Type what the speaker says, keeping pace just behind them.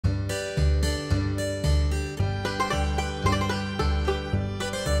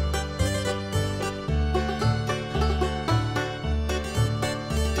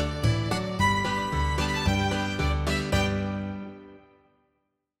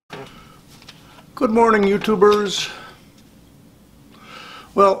Good morning, YouTubers.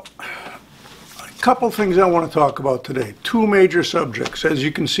 Well, a couple things I want to talk about today. Two major subjects, as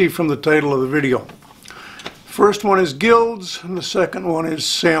you can see from the title of the video. First one is guilds, and the second one is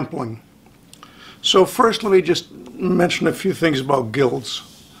sampling. So first, let me just mention a few things about guilds.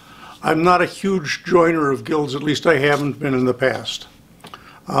 I'm not a huge joiner of guilds, at least I haven't been in the past.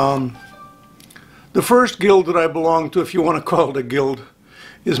 The first guild that I belong to, if you want to call it a guild,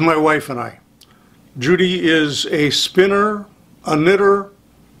 is my wife and I. Judy is a spinner, a knitter,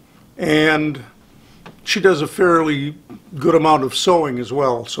 and she does a fairly good amount of sewing as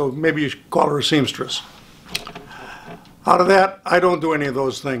well, so maybe you should call her a seamstress. Out of that, I don't do any of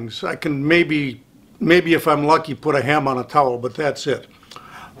those things. I can maybe if I'm lucky, put a hem on a towel, but that's it.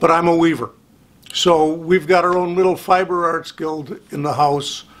 But I'm a weaver. So we've got our own little fiber arts guild in the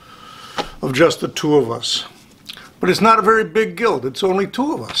house of just the two of us. But it's not a very big guild, it's only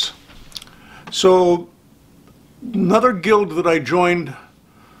two of us. So another guild that I joined,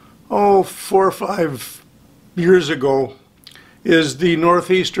 4 or 5 years ago is the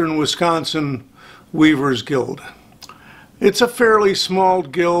Northeastern Wisconsin Weavers Guild. It's a fairly small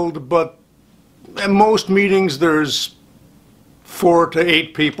guild, but at most meetings there's 4 to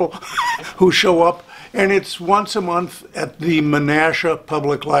 8 people who show up, and it's once a month at the Menasha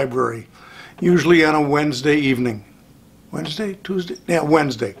Public Library, usually on a Wednesday evening. Wednesday? Tuesday? Yeah,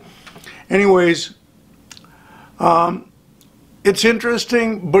 Wednesday. Anyways, it's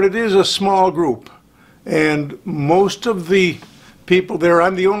interesting, but it is a small group, and most of the people there,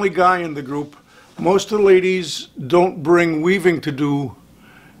 I'm the only guy in the group, most of the ladies don't bring weaving to do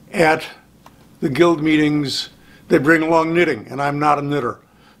at the guild meetings. They bring along knitting, and I'm not a knitter,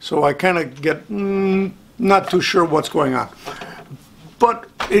 so I kind of get not too sure what's going on. But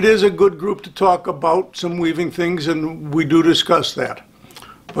it is a good group to talk about some weaving things, and we do discuss that.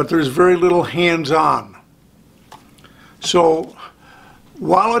 But there's very little hands-on. So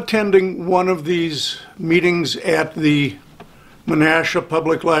while attending one of these meetings at the Menasha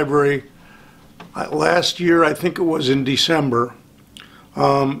Public Library last year, I think it was in December,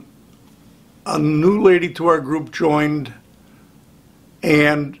 a new lady to our group joined,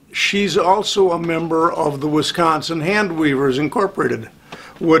 and she's also a member of the Wisconsin Hand Weavers Incorporated,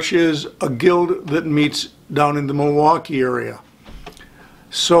 which is a guild that meets down in the Milwaukee area.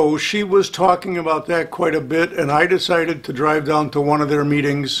 So she was talking about that quite a bit, and I decided to drive down to one of their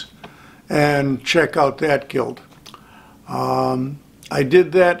meetings and check out that guild. I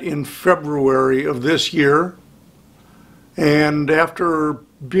did that in February of this year, and after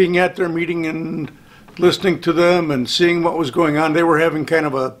being at their meeting and listening to them and seeing what was going on, they were having kind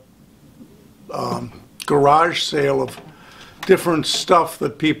of a garage sale of different stuff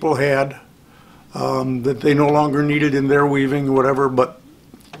that people had that they no longer needed in their weaving or whatever, but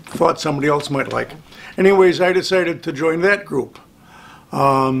thought somebody else might like. Anyways, I decided to join that group.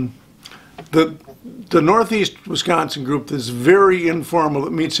 The Northeast Wisconsin group is very informal.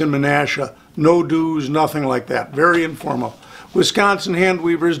 It meets in Menasha. No dues, nothing like that. Very informal. Wisconsin Hand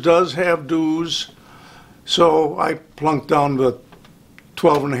Weavers does have dues, so I plunked down the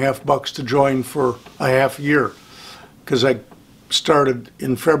 $12.50 to join for a half year because I started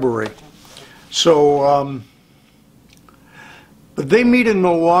in February. So, but they meet in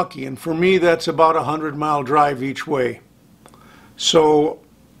Milwaukee, and for me that's about a 100-mile drive each way. So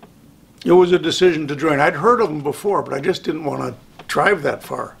it was a decision to join. I'd heard of them before, but I just didn't want to drive that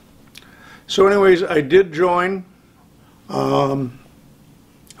far. So anyways, I did join. Like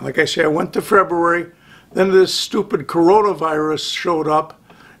I say, I went to February. Then this stupid coronavirus showed up,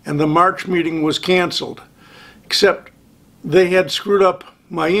 and the March meeting was canceled. Except they had screwed up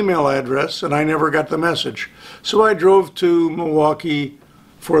my email address, and I never got the message. So I drove to Milwaukee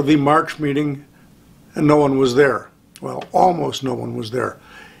for the March meeting, and no one was there. Well, almost no one was there.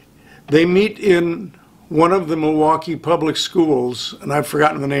 They meet in one of the Milwaukee public schools, and I've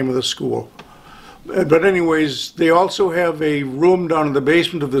forgotten the name of the school. But anyways, they also have a room down in the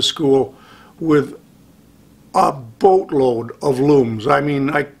basement of the school with a boatload of looms. I mean,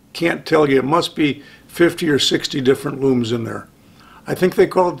 I can't tell you, it must be 50 or 60 different looms in there. I think they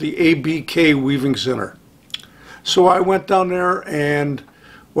call it the ABK Weaving Center. So I went down there, and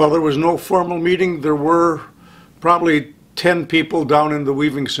while there was no formal meeting, there were probably 10 people down in the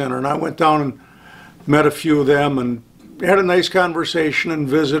weaving center, and I went down and met a few of them and had a nice conversation and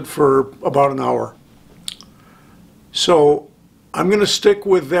visit for about an hour. So I'm going to stick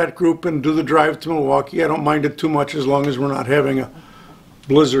with that group and do the drive to Milwaukee. I don't mind it too much as long as we're not having a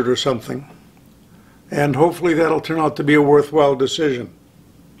blizzard or something. And hopefully that'll turn out to be a worthwhile decision.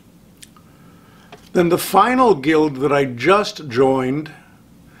 Then the final guild that I just joined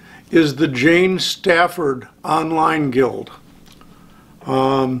is the Jane Stafford Online Guild.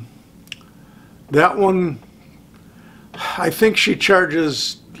 That one, I think she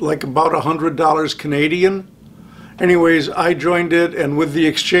charges like about $100 Canadian. Anyways, I joined it, and with the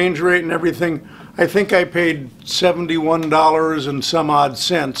exchange rate and everything, I think I paid $71 and some odd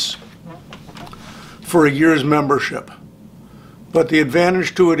cents for a year's membership. But the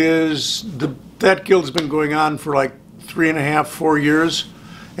advantage to it is that guild's been going on for like 3.5, 4 years,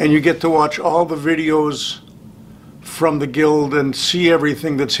 and you get to watch all the videos from the guild and see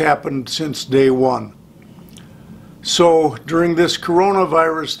everything that's happened since day one. So during this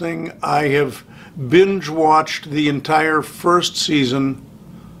coronavirus thing, I have binge watched the entire first season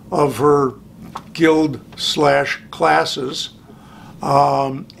of her guild / classes,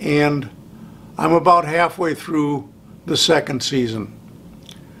 and I'm about halfway through the second season.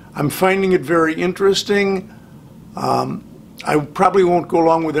 I'm finding it very interesting. I probably won't go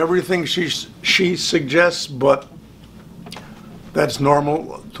along with everything she suggests, but that's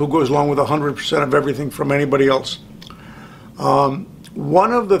normal. Who goes along with 100% of everything from anybody else?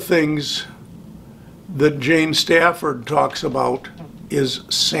 One of the things that Jane Stafford talks about is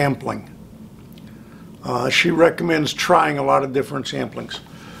sampling. She recommends trying a lot of different samplings.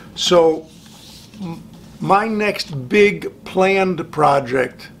 So my next big planned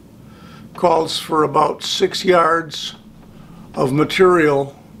project calls for about 6 yards of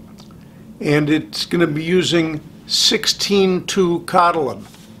material, and it's going to be using 16-2 Codalin.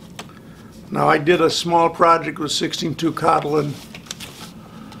 Now, I did a small project with 16-2 Codalin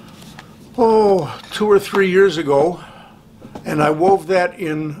 2 or 3 years ago, and I wove that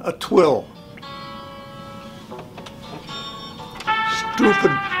in a twill.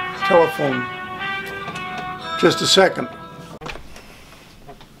 Stupid telephone. Just a second.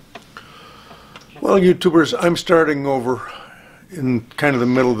 Well, YouTubers, I'm starting over in kind of the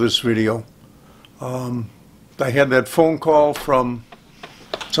middle of this video. I had that phone call from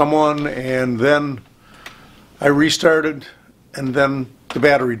someone, and then I restarted, and then the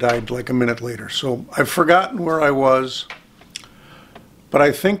battery died like a minute later. So I've forgotten where I was, but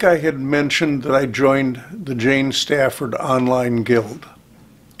I think I had mentioned that I joined the Jane Stafford Online Guild.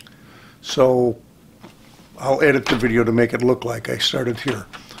 So I'll edit the video to make it look like I started here.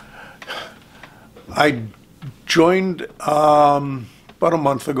 I joined about a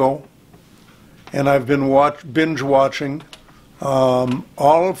month ago, and I've been binge watching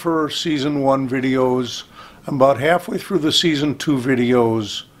all of her season 1 videos. I'm about halfway through the season 2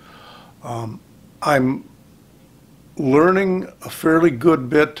 videos. I'm learning a fairly good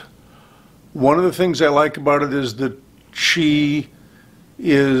bit. One of the things I like about it is that she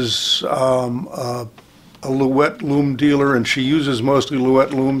is a Louet loom dealer, and she uses mostly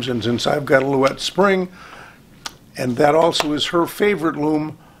Louet looms, and since I've got a Louet Spring, and that also is her favorite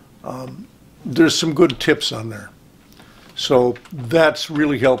loom, there's some good tips on there. So that's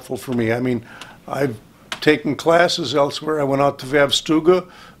really helpful for me. I mean, I've taken classes elsewhere. I went out to Vavstuga.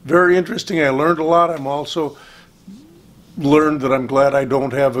 Very interesting. I learned a lot. I'm also learned that I'm glad I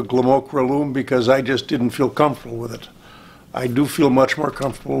don't have a Glamocra loom, because I just didn't feel comfortable with it. I do feel much more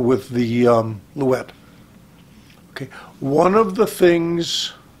comfortable with the Louet. Okay. One of the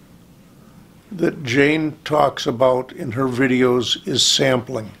things that Jane talks about in her videos is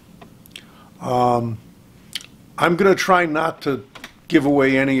sampling. I'm going to try not to give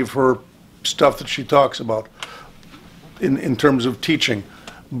away any of her stuff that she talks about in terms of teaching,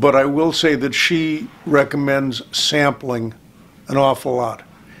 but I will say that she recommends sampling an awful lot.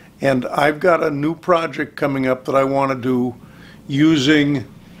 And I've got a new project coming up that I want to do using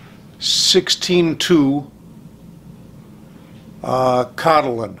 16-2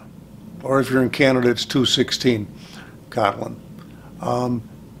 Codalin, or if you're in Canada, it's 216 Codalin.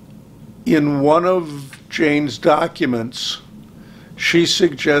 In one of Jane's documents, she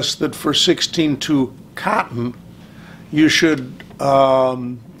suggests that for 16-2 cotton, you should,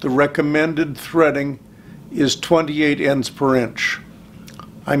 the recommended threading is 28 ends per inch.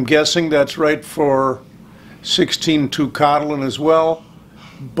 I'm guessing that's right for 16-2 Codalin as well,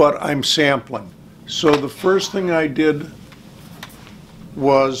 but I'm sampling. So the first thing I did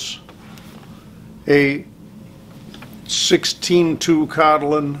was a 16-2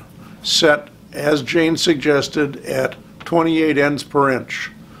 Codalin set, as Jane suggested, at 28 ends per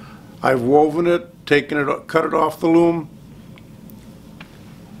inch. I've woven it, taken it, cut it off the loom,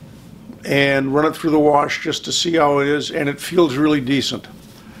 and run it through the wash just to see how it is, and it feels really decent.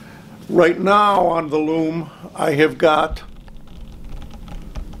 Right now on the loom, I have got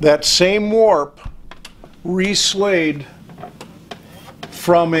that same warp reslayed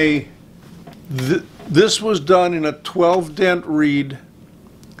from a, this was done in a 12 dent reed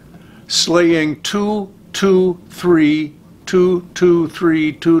slaying 2, 2, 3, 2, 2,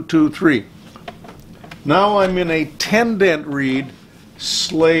 3, 2, 2, 3. Now I'm in a 10 dent reed,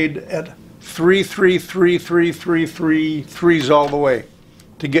 slayed at 3, 3, 3, 3, 3, 3, 3s all the way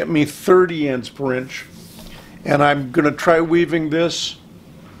to get me 30 ends per inch. And I'm going to try weaving this.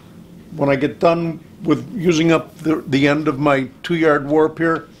 When I get done with using up the end of my 2-yard warp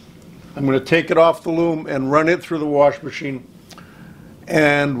here, I'm going to take it off the loom and run it through the wash machine.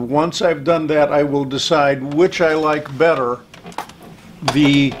 And once I've done that, I will decide which I like better,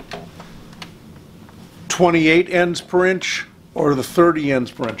 the 28 ends per inch or the 30 ends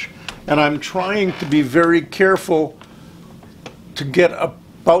per inch. And I'm trying to be very careful to get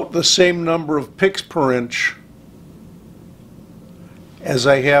about the same number of picks per inch as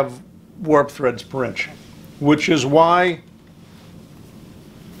I have warp threads per inch, which is why,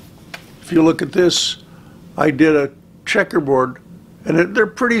 if you look at this, I did a checkerboard, and they're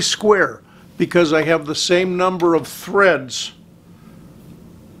pretty square because I have the same number of threads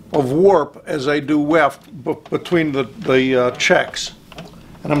of warp as I do weft between the checks.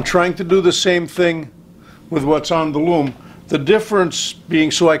 And I'm trying to do the same thing with what's on the loom. The difference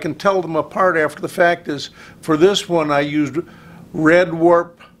being, so I can tell them apart after the fact, is for this one I used red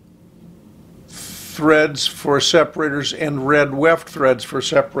warp threads for separators and red weft threads for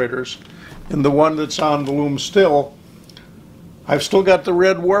separators. And the one that's on the loom still, I've still got the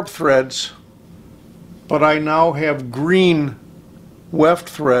red warp threads, but I now have green weft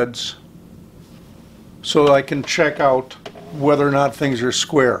threads so I can check out whether or not things are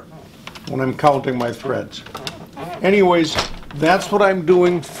square when I'm counting my threads. Anyways, that's what I'm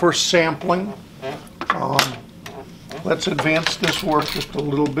doing for sampling. Let's advance this warp just a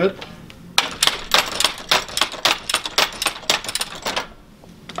little bit.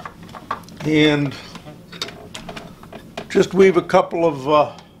 And just weave a couple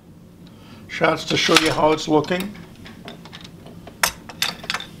of shots to show you how it's looking.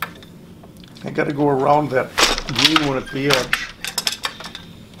 I got to go around that green one at the edge.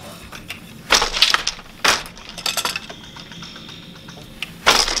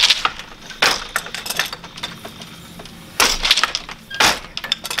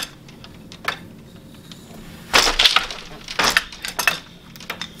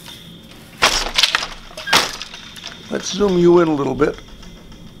 Let's zoom you in a little bit.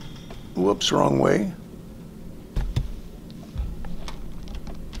 Whoops, wrong way.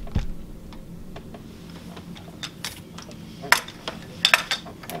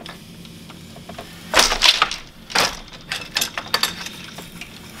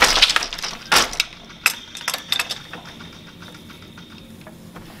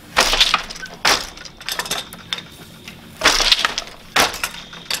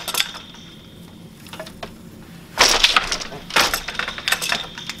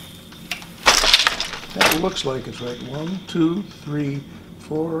 That looks like it's right. 1, 2, 3,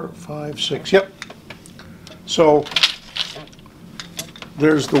 4, 5, 6. Yep. So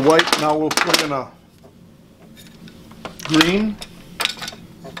there's the white. Now we'll put in a green.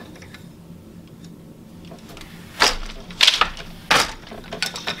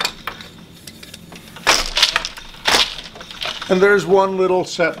 And there's one little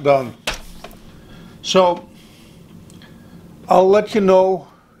set done. So I'll let you know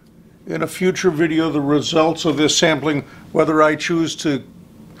in a future video the results of this sampling, whether I choose to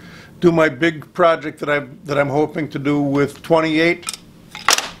do my big project that I'm hoping to do with 28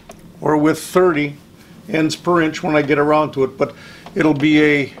 or with 30 ends per inch when I get around to it. But it'll be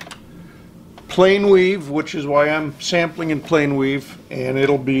a plain weave, which is why I'm sampling in plain weave, and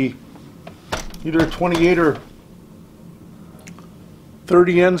it'll be either 28 or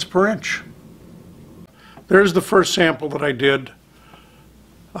 30 ends per inch. There's the first sample that I did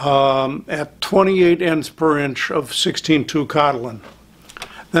at 28 ends per inch of 16-2 Codlin.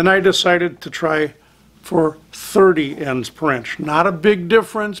 Then I decided to try for 30 ends per inch. Not a big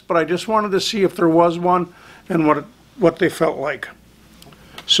difference, but I just wanted to see if there was one and what they felt like.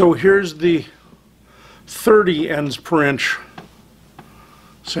 So here's the 30 ends per inch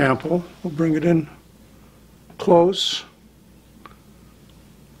sample. We'll bring it in close.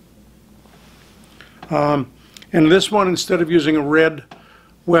 And this one, instead of using a red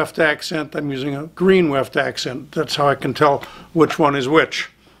weft accent, I'm using a green weft accent. That's how I can tell which one is which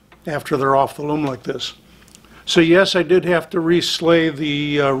after they're off the loom like this. So yes, I did have to reslay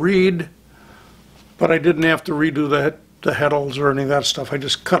the reed, but I didn't have to redo the heddles or any of that stuff. I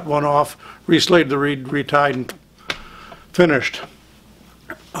just cut one off, reslayed the reed, retied, and finished.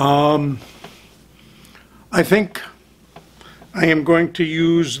 I think I am going to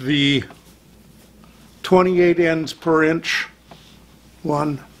use the 28 ends per inch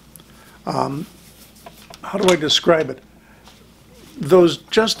one. How do I describe it?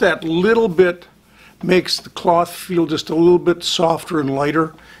 Just that little bit makes the cloth feel just a little bit softer and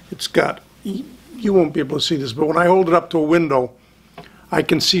lighter. It's got, you won't be able to see this, but when I hold it up to a window, I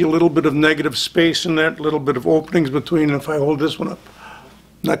can see a little bit of negative space in that, little bit of openings between. If I hold this one up,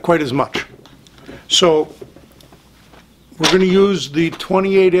 not quite as much. So we're going to use the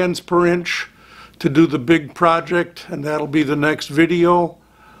 28 ends per inch to do the big project, and that'll be the next video.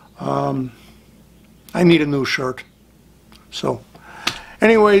 I need a new shirt. So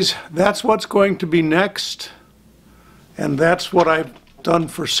anyways, that's what's going to be next, and that's what I've done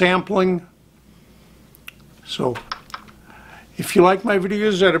for sampling. So if you like my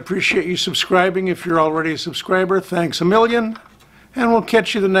videos, I'd appreciate you subscribing. If you're already a subscriber, thanks a million, and we'll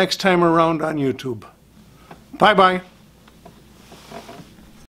catch you the next time around on YouTube. Bye-bye.